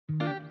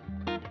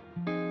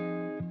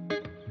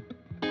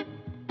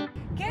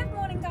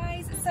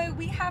so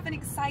we have an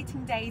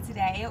exciting day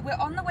today. We're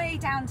on the way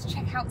down to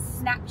check out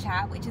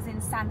Snapchat, which is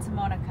in Santa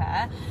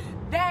Monica.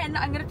 Then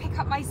I'm gonna pick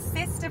up my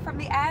sister from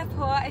the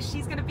airport as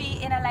she's gonna be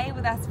in LA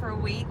with us for a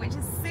week, which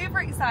is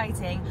super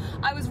exciting.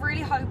 I was really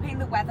hoping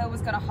the weather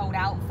was gonna hold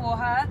out for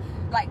her,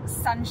 like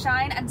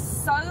sunshine, and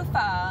so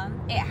far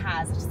it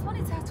has. I just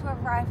wanted her to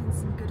arrive in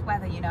some good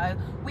weather, you know.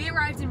 We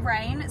arrived in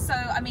rain, so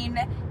I mean,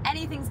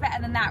 anything's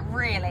better than that,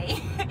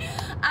 really.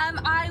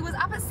 I was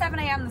up at 7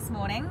 a.m. this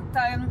morning,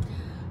 so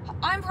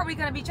I'm probably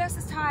going to be just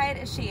as tired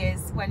as she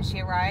is when she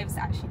arrives.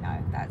 Actually,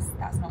 no,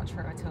 that's not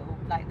true at all.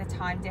 Like the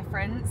time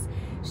difference.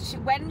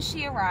 When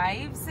she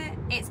arrives,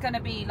 it's going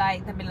to be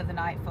like the middle of the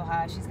night for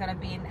her. She's going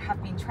to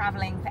have been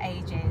traveling for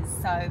ages,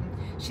 so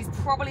she's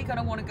probably going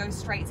to want to go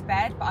straight to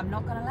bed. But I'm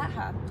not going to let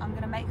her. I'm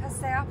going to make her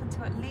stay up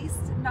until at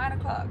least 9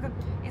 o'clock.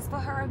 It's for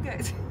her own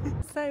good.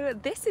 So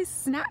this is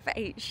Snap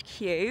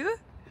HQ.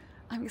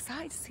 I'm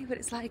excited to see what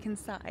it's like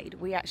inside.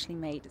 We actually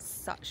made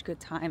such good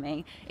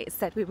timing. It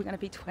said we were going to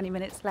be 20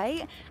 minutes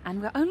late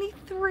and we're only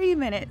 3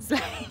 minutes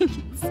late.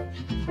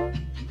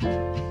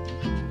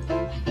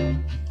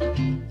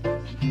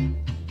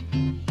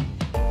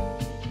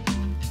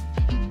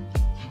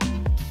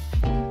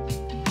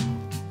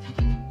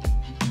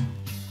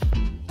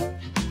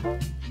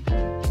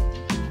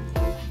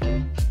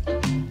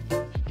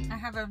 I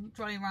have a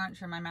Jolly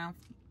Rancher in my mouth.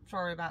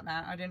 Sorry about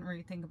that. I didn't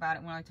really think about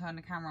it when I turned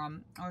the camera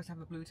on. I always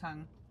have a blue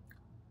tongue.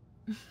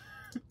 I'm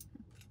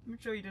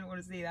sure you didn't want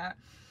to see that.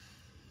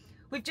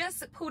 We've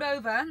just pulled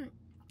over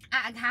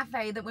at a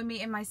cafe that we're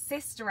meeting my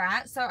sister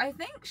at. So I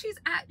think she's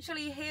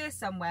actually here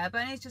somewhere.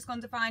 Bernie's just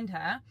gone to find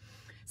her.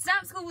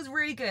 Snap school was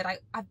really good.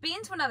 I've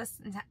been to another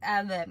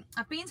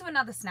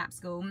Snap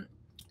school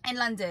in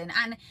London,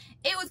 and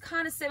it was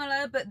kind of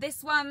similar, but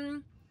this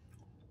one,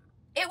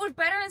 it was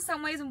better in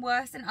some ways and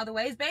worse in other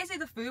ways. Basically,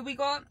 the food we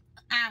got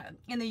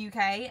in the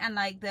UK and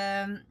like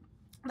the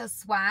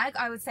swag,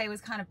 I would say,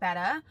 was kind of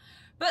better.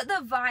 But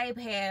the vibe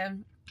here,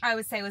 I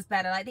would say, was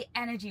better. Like the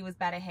energy was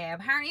better here.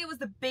 Apparently, it was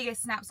the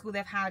biggest Snap school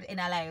they've had in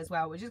LA as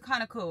well, which is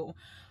kind of cool.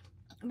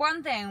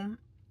 One thing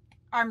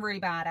I'm really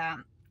bad at,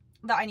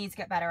 that I need to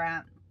get better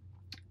at,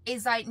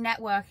 is like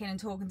networking and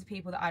talking to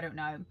people that I don't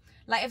know.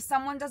 Like if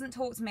someone doesn't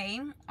talk to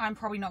me, I'm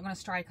probably not going to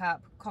strike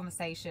up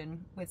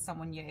conversation with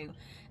someone new.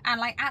 And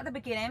like at the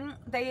beginning,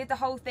 they did the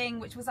whole thing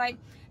which was like,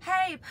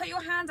 hey, put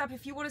your hand up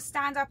if you want to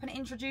stand up and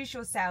introduce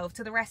yourself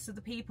to the rest of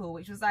the people,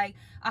 which was like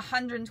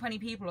 120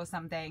 people or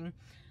something.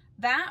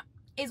 That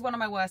is one of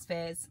my worst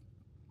fears.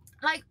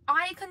 Like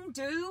I can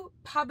do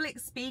public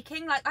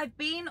speaking, like I've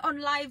been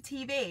on live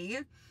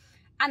TV,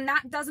 and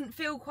that doesn't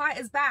feel quite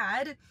as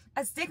bad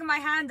as sticking my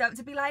hand up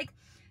to be like,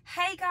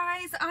 hey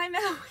guys, I'm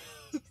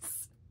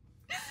Eloise.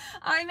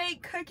 I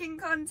make cooking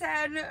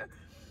content.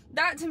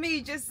 That to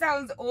me just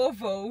sounds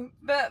awful.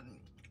 But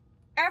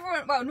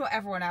everyone, well, not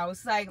everyone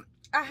else, like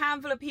a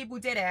handful of people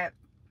did it.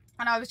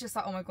 And I was just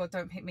like, oh my God,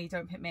 don't pick me,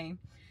 don't pick me.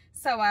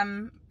 So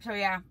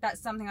yeah,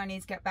 that's something I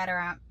need to get better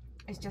at.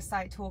 It's just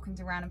like talking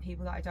to random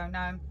people that I don't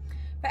know.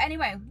 But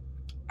anyway,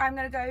 I'm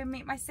gonna go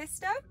meet my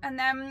sister and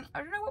then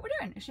I don't know what we're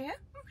doing. Is she here?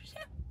 Oh, she's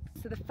here.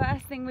 So the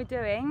first thing we're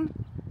doing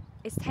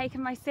is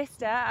taking my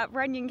sister up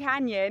Runyon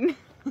Canyon.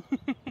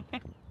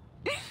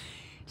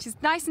 She's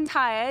nice and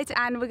tired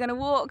and we're gonna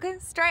walk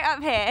straight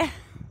up here.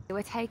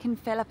 We're taking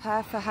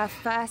Philippa for her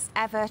first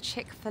ever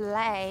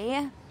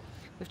Chick-fil-A.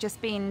 We've just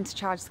been to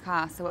charge the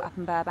car, so we're up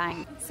in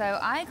Burbank. So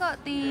I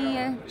got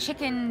the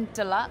chicken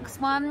deluxe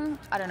one.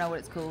 I don't know what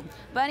it's called.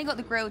 Bernie got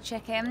the grilled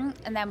chicken,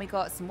 and then we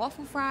got some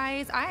waffle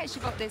fries. I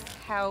actually got this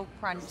kale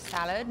crunch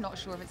salad. Not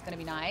sure if it's gonna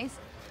be nice.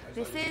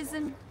 This is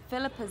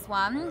Philippa's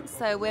one.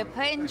 So we're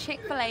putting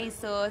Chick-fil-A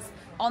sauce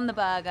on the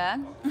burger.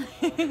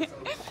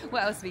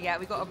 What else do we get?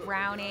 We got a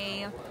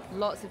brownie,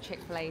 lots of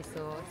Chick-fil-A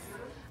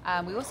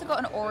sauce. We also got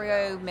an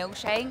Oreo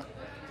milkshake,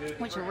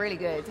 which are really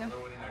good.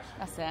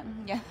 That's it.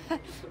 Yeah,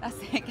 that's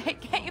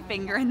it. Get your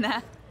finger in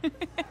there.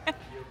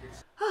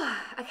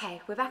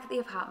 Okay, we're back at the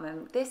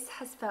apartment. This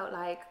has felt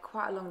like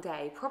quite a long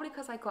day, probably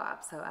because I got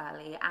up so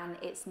early, and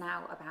it's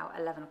now about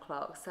 11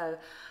 o'clock. So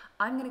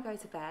I'm gonna go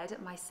to bed.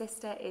 My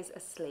sister is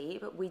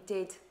asleep. We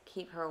did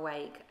keep her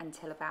awake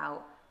until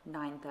about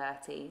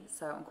 9:30,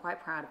 so I'm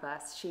quite proud of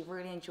us. She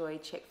really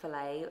enjoyed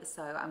Chick-fil-A,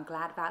 so I'm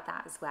glad about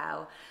that as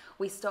well.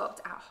 We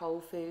stopped at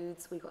Whole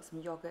Foods. We got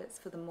some yogurts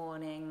for the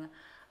morning.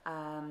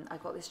 I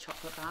got this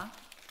chocolate bar,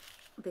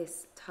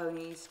 this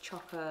Tony's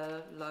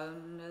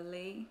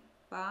Chocolonely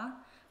bar,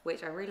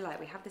 which I really like.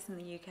 We have this in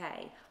the UK.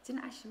 I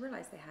didn't actually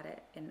realize they had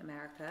it in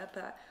America,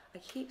 but I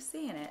keep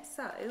seeing it.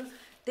 So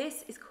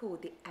this is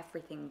called the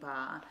Everything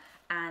Bar,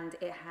 and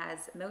it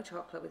has milk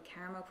chocolate with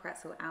caramel,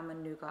 pretzel,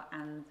 almond, nougat,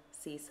 and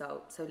sea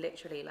salt. So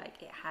literally,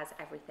 like, it has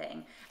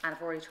everything, and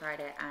I've already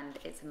tried it and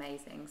it's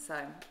amazing. So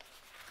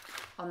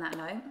on that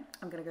note,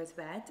 I'm gonna go to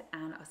bed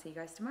and I'll see you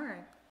guys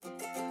tomorrow.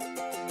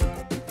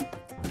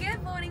 Good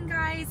Good morning,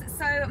 guys.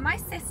 So my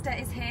sister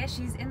is here.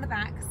 She's in the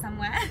back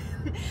somewhere.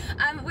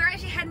 We're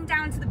actually heading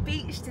down to the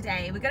beach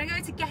today. We're going to go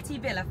to Getty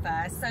Villa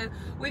first. So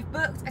we've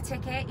booked a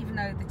ticket, even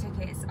though the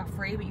tickets are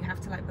free, but you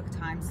have to like book a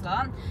time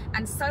slot.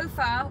 And so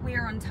far we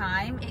are on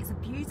time. It's a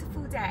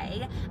beautiful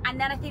day. And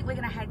then I think we're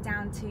going to head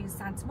down to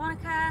Santa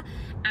Monica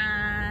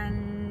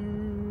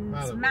and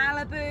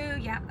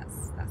Malibu. Yeah,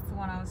 that's the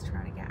one I was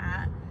trying to get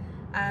at.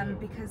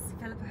 Because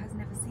Philippa has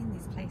never seen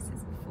these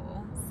places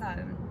before. So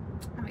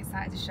I'm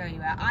excited to show you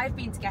it. I've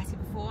been to Getty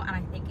before and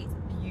I think it's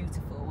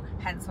beautiful,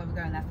 hence why we're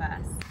going there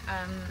first.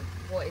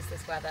 What is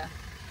this weather?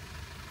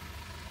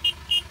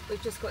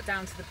 We've just got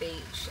down to the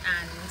beach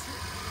and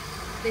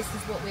this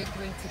is what we're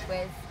greeted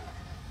with.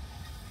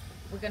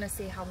 We're going to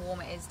see how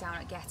warm it is down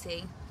at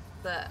Getty,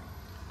 but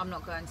I'm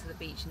not going to the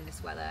beach in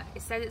this weather.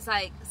 It said it's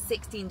like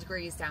 16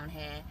 degrees down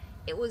here.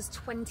 It was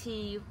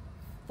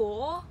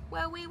 24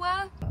 where we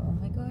were. Oh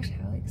my gosh,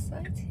 how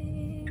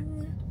exciting.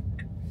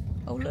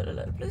 Oh look, look,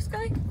 look, blue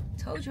sky.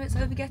 Told you it's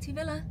over Getty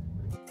Villa.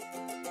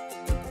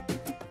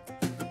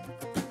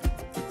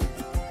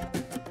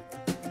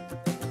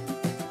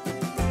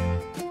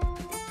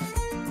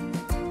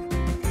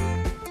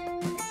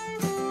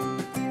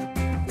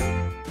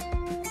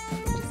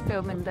 Just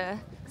filming the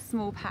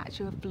small patch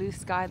of blue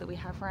sky that we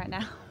have right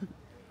now.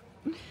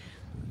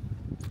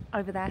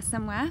 Over there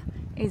somewhere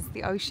is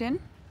the ocean,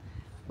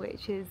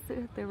 which is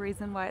the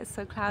reason why it's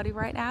so cloudy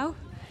right now.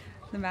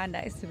 The man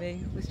next to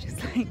me was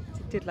just like,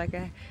 did like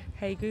a,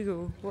 hey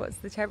Google, what's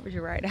the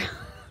temperature right now?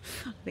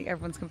 I think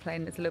everyone's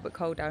complaining it's a little bit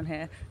cold down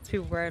here. So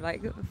people wear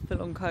like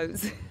full-on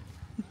coats.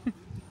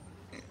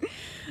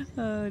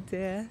 Oh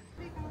dear.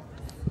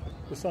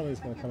 The sun is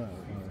going to come out.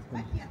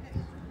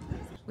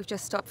 We've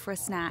just stopped for a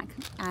snack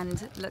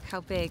and look how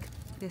big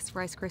this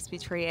Rice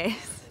Krispie tree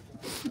is.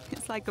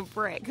 It's like a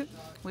brick.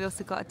 We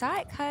also got a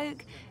Diet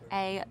Coke,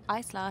 a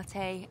iced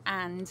latte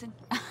and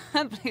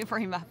a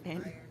blueberry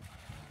muffin.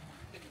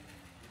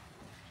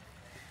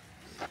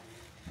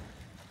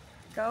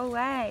 Go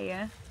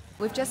away.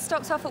 We've just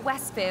stopped off at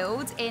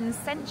Westfield in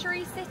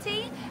Century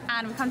City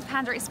and we've come to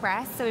Panda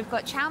Express. So we've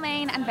got chow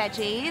mein and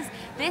veggies.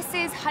 This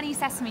is honey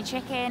sesame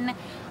chicken,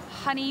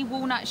 honey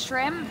walnut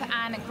shrimp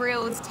and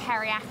grilled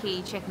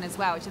teriyaki chicken as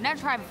well, which I've never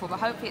tried before, but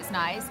hopefully it's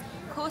nice.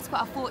 Of course, we've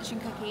got our fortune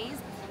cookies.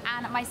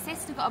 And my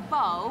sister got a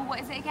bowl. What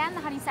is it again?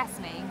 The honey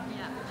sesame?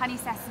 Yeah. Honey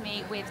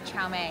sesame with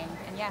chow mein.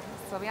 And yeah,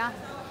 that's where we are.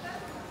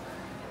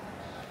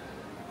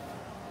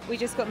 We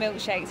just got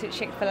milkshakes at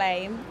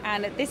Chick-fil-a.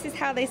 And this is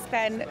how they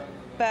spend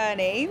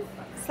Bernie.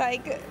 It's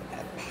like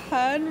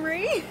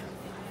Pernry.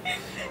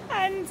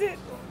 And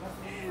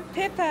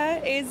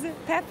Pippa is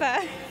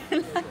Pepper.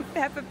 Like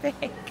Peppa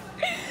Pig.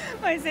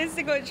 My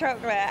sister got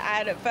chocolate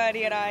and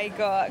Bernie and I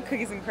got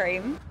cookies and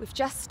cream. We've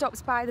just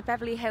stopped by the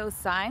Beverly Hills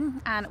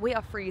sign and we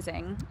are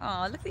freezing.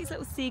 Oh, look at these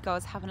little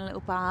seagulls having a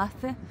little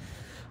bath.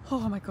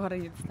 Oh my God, I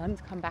need the sun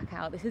to come back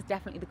out. This is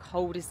definitely the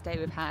coldest day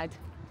we've had.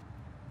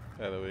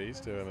 Eloise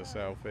doing a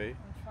selfie.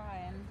 I'm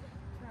trying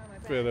my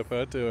best.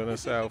 Philippa doing a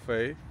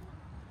selfie.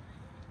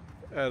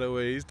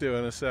 Eloise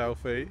doing a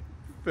selfie.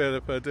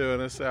 Philippa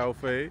doing a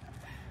selfie.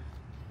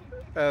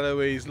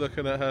 Eloise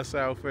looking at her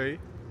selfie.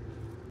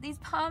 These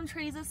palm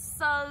trees are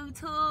so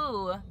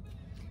tall.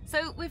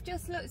 So we've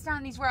just looked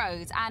down these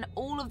roads and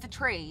all of the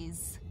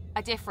trees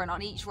are different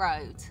on each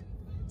road.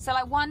 So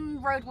like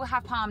one road will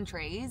have palm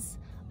trees,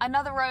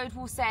 another road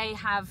will say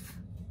have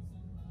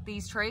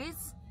these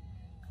trees,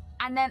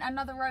 and then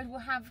another road will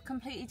have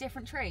completely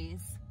different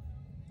trees.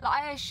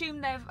 Like I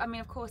assume I mean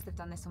of course they've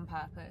done this on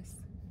purpose,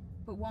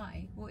 but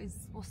why?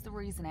 What's the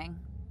reasoning?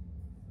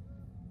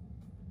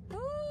 Ooh,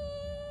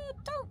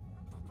 don't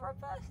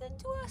reverse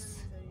into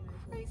us.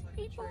 Crazy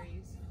people.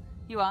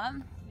 You are?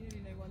 You only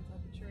know one type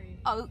of tree.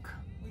 Oak.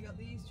 We got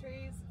these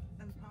trees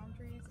and palm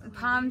trees. And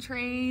palm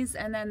trees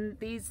and then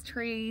these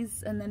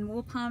trees and then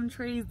more palm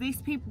trees.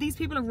 These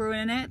people are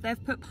ruining it.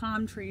 They've put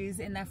palm trees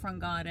in their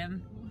front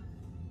garden.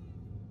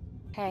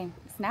 Okay,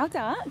 it's now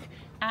dark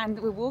and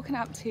we're walking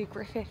up to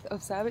Griffith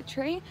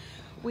Observatory.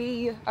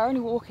 We are only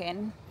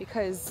walking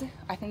because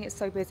I think it's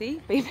so busy.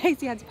 We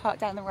basically had to park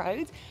down the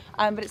road,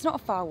 but it's not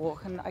a far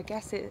walk and I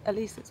guess at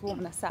least it's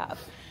warming us up.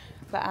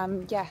 But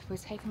yeah, we're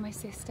taking my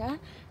sister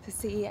to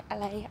see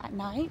LA at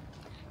night,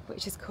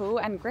 which is cool.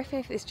 And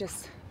Griffith is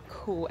just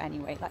cool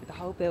anyway, like the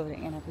whole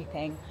building and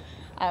everything.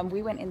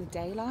 We went in the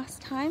day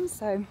last time,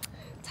 so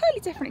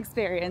totally different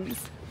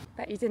experience.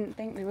 Bet you didn't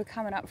think we were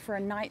coming up for a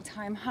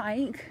nighttime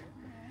hike.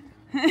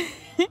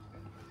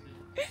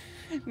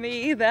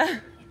 Me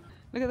either.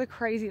 Look at the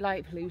crazy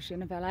light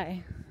pollution of LA.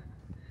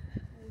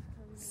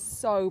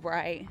 So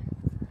bright.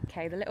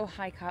 Okay, the little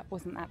hike up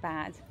wasn't that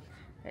bad.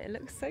 It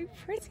looks so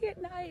pretty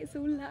at night, it's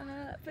all lit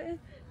up. And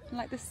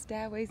like the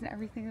stairways and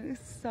everything, it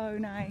looks so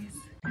nice.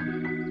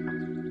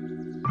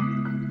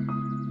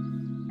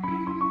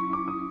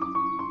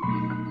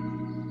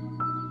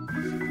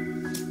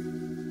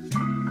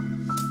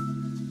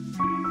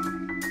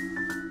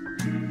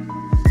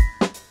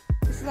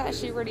 This is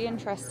actually really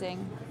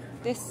interesting.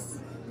 This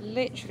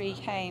literally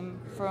came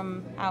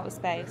from outer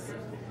space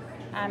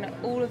and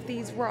all of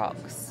these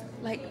rocks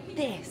like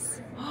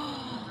this.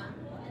 What?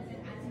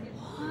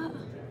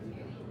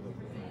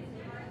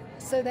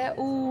 So they're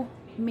all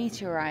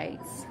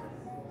meteorites.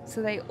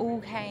 So they all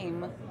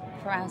came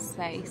from outer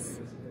space.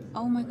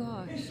 Oh my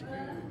gosh.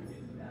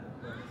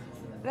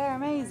 They're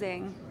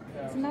amazing.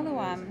 There's another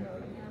one.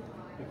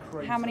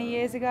 How many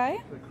years ago?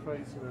 The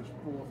crater is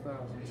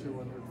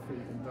 4,200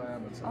 feet in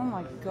diameter. Oh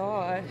my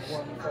gosh.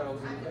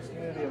 1,000, that's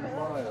nearly a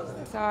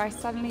mile. So I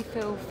suddenly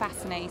feel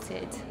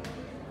fascinated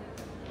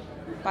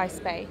by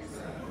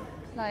space.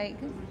 Like,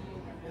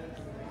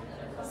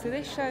 so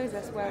this shows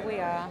us where we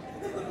are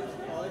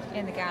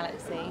in the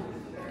galaxy,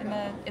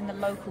 in the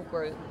local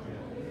group.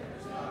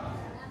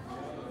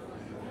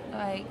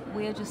 Like,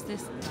 we are just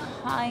this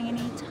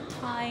tiny,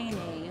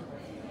 tiny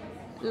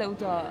little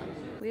dot.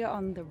 We are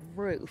on the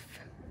roof.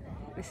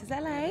 This is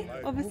LA,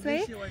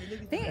 obviously.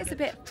 I think it's a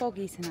bit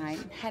foggy tonight,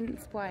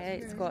 hence why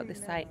it's got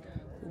this like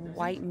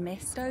white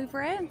mist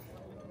over it.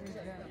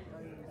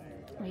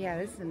 Well, yeah,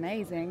 this is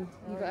amazing.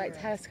 You've got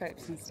like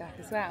telescopes and stuff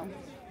as well.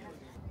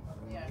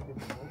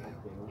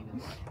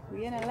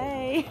 We in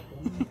LA.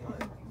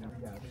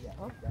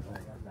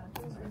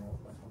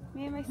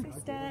 Me and my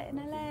sister in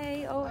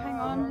LA. Oh, hang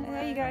on.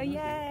 There you go.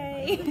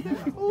 Yay!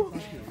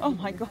 Oh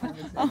my god.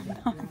 Oh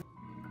no.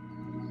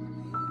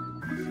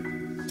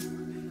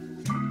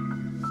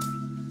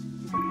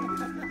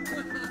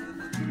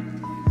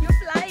 You're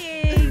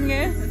flying.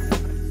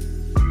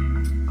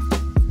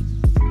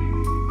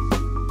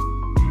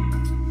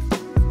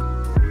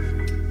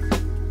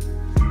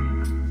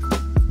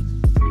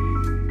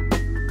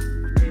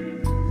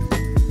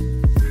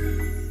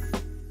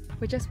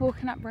 We're just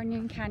walking up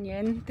Runyon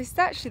Canyon. This is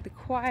actually the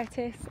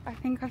quietest I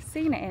think I've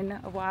seen it in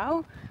a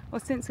while, or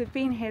since we've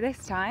been here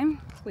this time.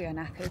 We are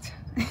knackered.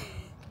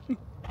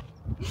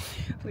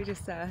 We're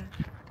just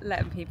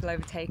letting people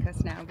overtake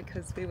us now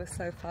because we were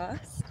so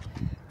fast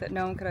that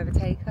no one could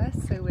overtake us,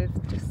 so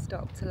we've just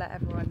stopped to let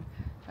everyone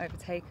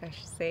overtake us,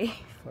 you see.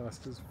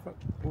 Fast as fuck,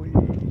 boy.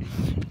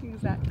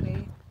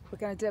 Exactly. We're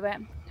going to do it.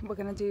 We're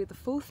going to do the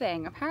full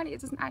thing. Apparently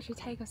it doesn't actually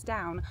take us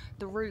down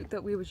the route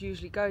that we would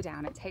usually go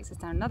down. It takes us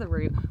down another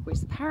route, which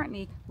is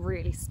apparently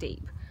really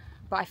steep.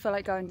 But I feel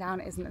like going down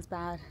it isn't as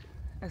bad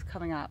as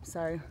coming up,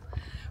 so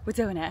we're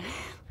doing it.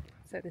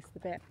 So this is the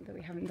bit that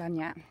we haven't done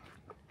yet.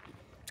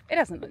 It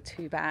doesn't look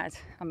too bad.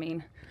 I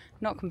mean,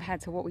 not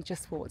compared to what we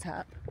just walked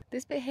up.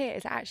 This bit here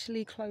is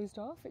actually closed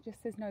off. It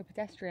just says no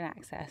pedestrian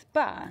access,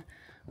 but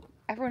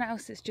everyone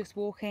else is just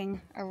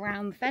walking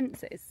around the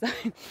fences,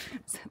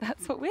 so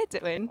that's what we're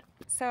doing.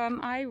 So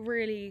I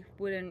really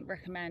wouldn't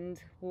recommend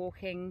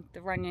walking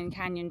the Runyon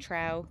Canyon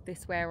Trail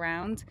this way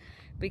around,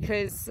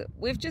 because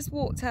we've just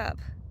walked up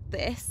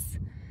this,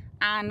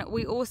 and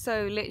we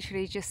also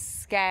literally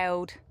just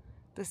scaled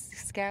the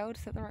is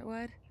that the right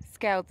word?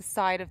 Scaled the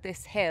side of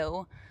this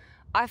hill.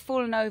 I've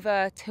fallen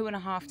over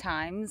 2.5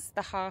 times.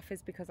 The half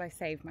is because I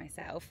saved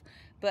myself,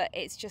 but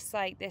it's just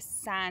like this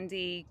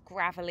sandy,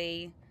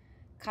 gravelly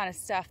kind of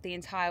stuff the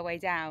entire way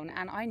down,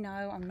 and I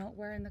know I'm not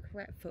wearing the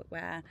correct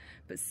footwear,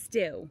 but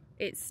still,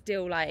 it's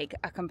still like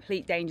a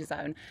complete danger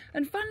zone.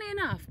 And funnily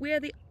enough, we are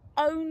the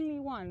only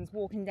ones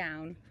walking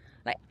down.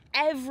 Like,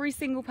 every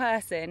single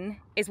person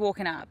is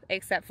walking up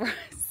except for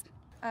us.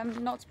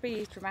 Not to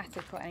be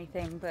dramatic or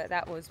anything, but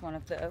that was one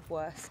of the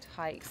worst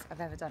hikes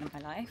I've ever done in my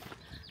life.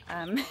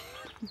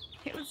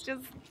 It was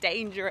just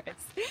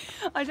dangerous.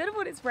 I don't know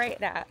what it's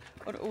rated at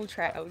on all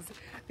trails,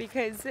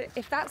 because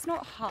if that's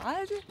not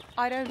hard,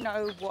 I don't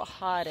know what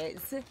hard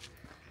is.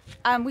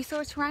 We saw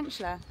a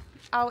tarantula.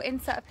 I'll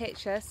insert a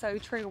picture, so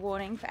trigger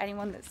warning for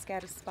anyone that's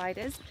scared of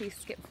spiders. Please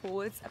skip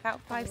forwards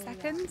about 5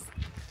 seconds.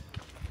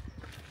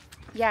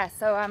 Yeah,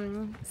 so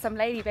some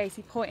lady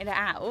basically pointed it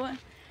out,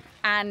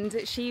 and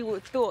she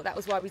thought that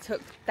was why we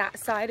took that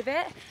side of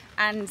it,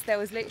 and there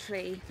was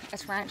literally a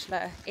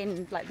tarantula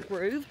in like the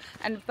groove,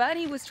 and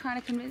Bernie was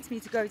trying to convince me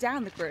to go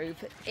down the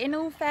groove. In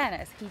all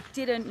fairness, he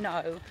didn't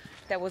know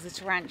there was a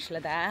tarantula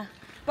there,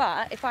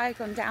 but if I had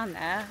gone down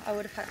there, I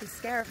would have had the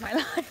scare of my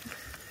life.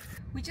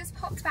 We just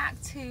popped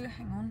back to,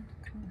 hang on,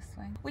 come this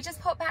way. We just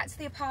popped back to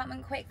the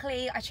apartment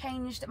quickly. I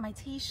changed my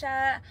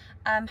t-shirt,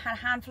 had a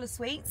handful of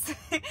sweets,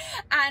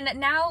 and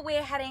now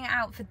we're heading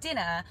out for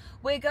dinner.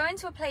 We're going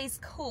to a place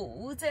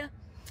called,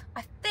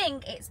 I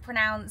think it's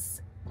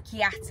pronounced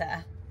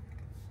Giata,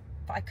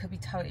 but I could be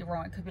totally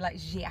wrong. It could be like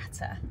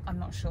Giata, I'm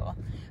not sure.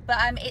 But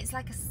it's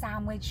like a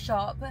sandwich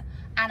shop,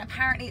 and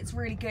apparently it's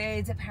really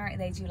good. Apparently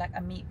they do like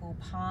a meatball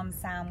parm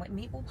sandwich,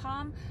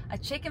 a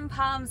chicken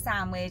parm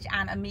sandwich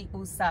and a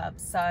meatball sub.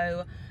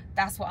 So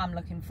that's what I'm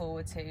looking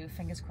forward to.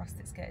 Fingers crossed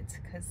it's good,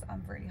 because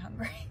I'm really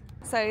hungry.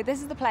 So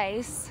this is the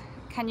place.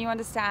 Can you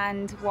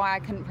understand why I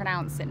couldn't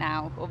pronounce it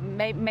now? Or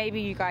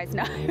maybe you guys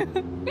know.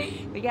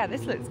 But yeah,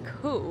 this looks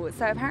cool.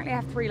 So apparently I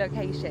have 3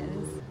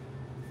 locations.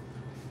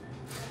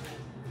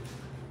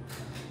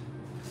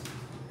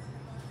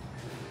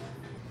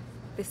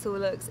 This all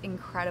looks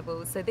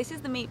incredible. So this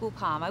is the meatball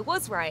parm. I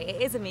was right,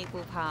 it is a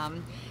meatball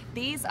parm.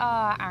 These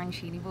are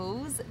arancini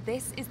balls.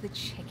 This is the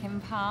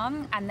chicken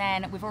parm. And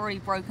then we've already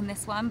broken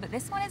this one, but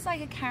this one is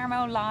like a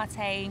caramel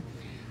latte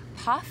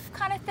puff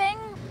kind of thing.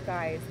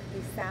 Guys,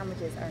 these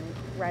sandwiches are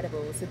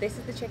incredible. So this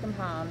is the chicken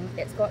parm.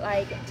 It's got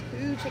like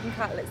 2 chicken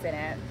cutlets in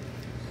it.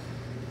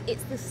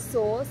 It's the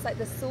sauce, like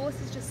the sauce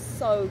is just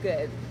so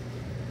good.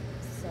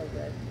 So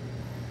good.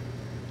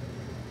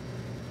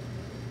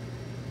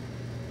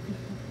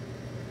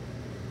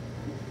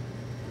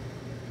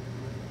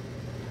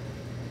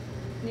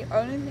 The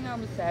only thing I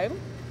would say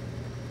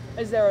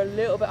is they're a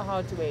little bit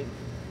hard to eat,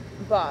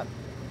 but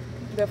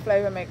the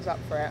flavour makes up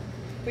for it.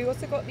 We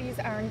also got these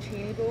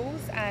arancini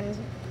balls and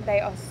they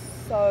are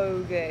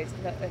so good.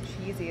 Look, they're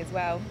cheesy as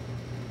well.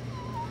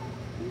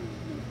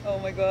 Oh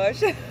my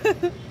gosh. It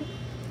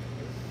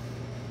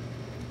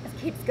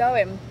keeps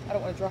going. I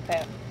don't want to drop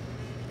it.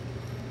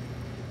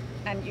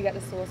 And you get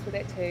the sauce with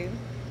it too.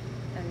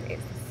 And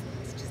it's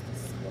just the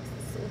sauce.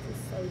 The sauce is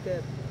so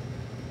good.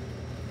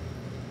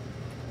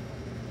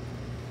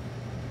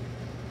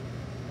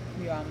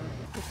 Yum.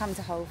 We come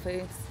to Whole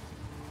Foods.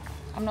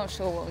 I'm not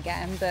sure what we're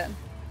getting, but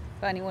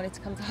Bernie wanted to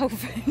come to Whole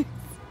Foods.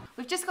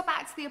 We've just got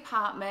back to the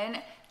apartment.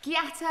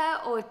 Gietta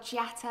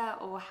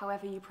or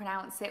however you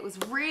pronounce it was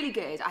really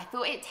good. I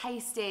thought it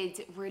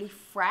tasted really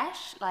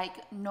fresh,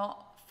 like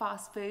not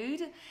fast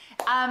food.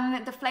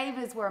 The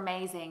flavors were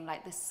amazing,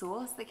 like the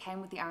sauce that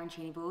came with the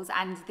arancini balls,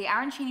 and the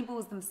arancini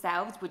balls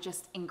themselves were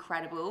just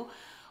incredible.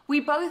 We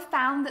both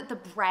found that the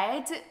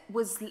bread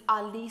was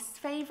our least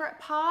favorite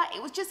part.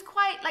 It was just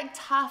quite like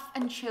tough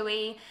and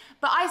chewy,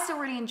 but I still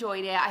really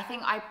enjoyed it. I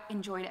think I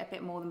enjoyed it a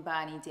bit more than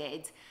Bernie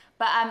did,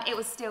 but it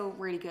was still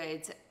really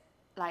good.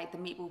 Like the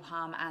meatball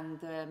parm and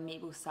the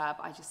meatball sub,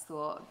 I just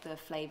thought the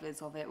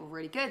flavors of it were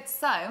really good.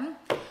 So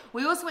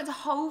we also went to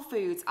Whole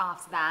Foods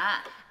after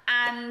that,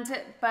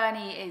 and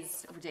Bernie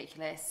is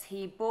ridiculous.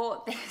 He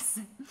bought this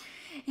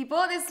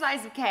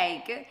slice of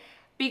cake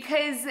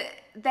because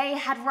they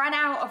had run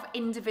out of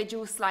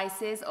individual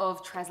slices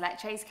of tres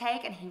leches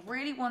cake, and he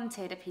really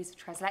wanted a piece of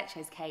tres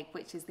leches cake,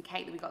 which is the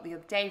cake that we got the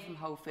other day from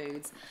Whole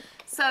Foods.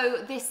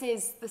 So this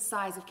is the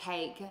size of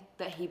cake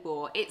that he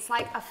bought. It's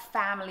like a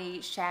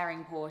family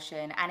sharing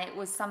portion, and it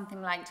was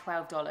something like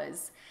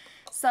 $12.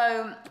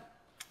 So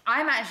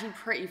I'm actually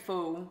pretty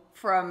full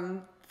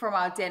from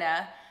our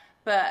dinner,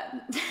 but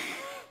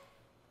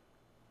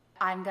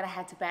I'm gonna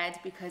head to bed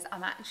because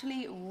I'm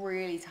actually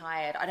really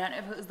tired. I don't know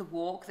if it was the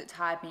walk that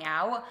tired me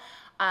out,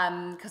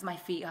 because my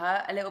feet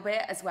hurt a little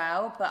bit as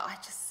well, but I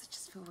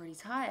just feel really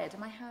tired. Are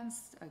my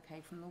hands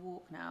okay from the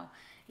walk now?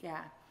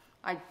 Yeah,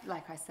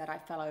 like I said, I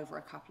fell over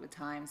a couple of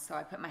times, so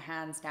I put my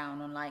hands down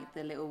on like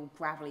the little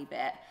gravelly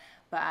bit,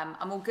 but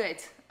I'm all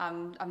good.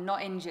 I'm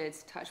not injured,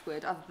 touch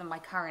wood, other than my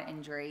current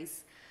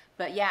injuries.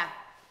 But yeah,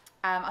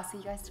 I'll see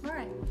you guys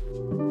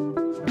tomorrow.